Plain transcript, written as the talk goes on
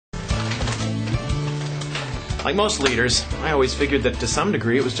Like most leaders, I always figured that to some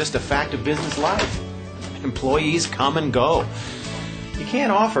degree it was just a fact of business life. Employees come and go. You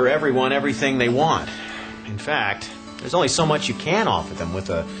can't offer everyone everything they want. In fact, there's only so much you can offer them with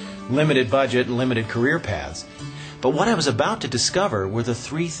a limited budget and limited career paths. But what I was about to discover were the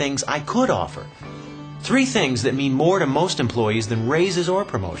 3 things I could offer. 3 things that mean more to most employees than raises or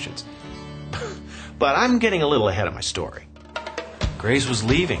promotions. But I'm getting a little ahead of my story. Grace was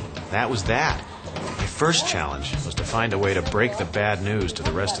leaving. That was that. My first challenge was to find a way to break the bad news to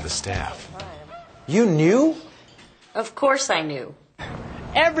the rest of the staff. You knew? Of course I knew.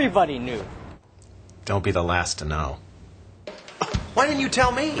 Everybody knew. Don't be the last to know. Why didn't you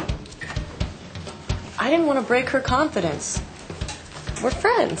tell me? I didn't want to break her confidence. We're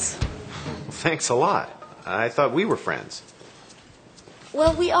friends. Thanks a lot. I thought we were friends.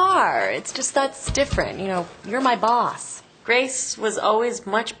 Well, we are. It's just that's different. You know, you're my boss. Grace was always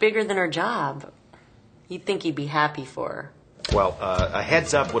much bigger than her job. You'd think he'd be happy for her. Well, a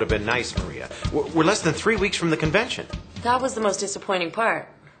heads up would have been nice, Maria. We're less than 3 weeks from the convention. That was the most disappointing part.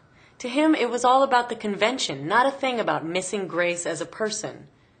 To him, it was all about the convention, not a thing about missing Grace as a person.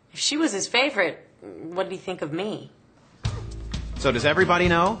 If she was his favorite, what did he think of me? So does everybody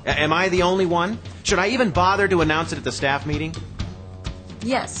know? Am I the only one? Should I even bother to announce it at the staff meeting?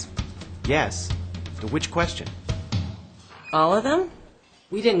 Yes. Yes. To which question? All of them?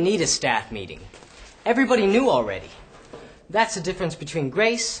 We didn't need a staff meeting. Everybody knew already. That's the difference between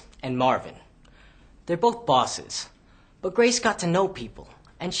Grace and Marvin. They're both bosses. But Grace got to know people,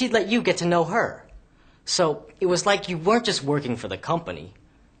 and she'd let you get to know her. So it was like you weren't just working for the company.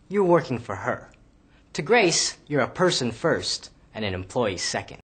 You're working for her. To Grace, you're a person first and an employee second.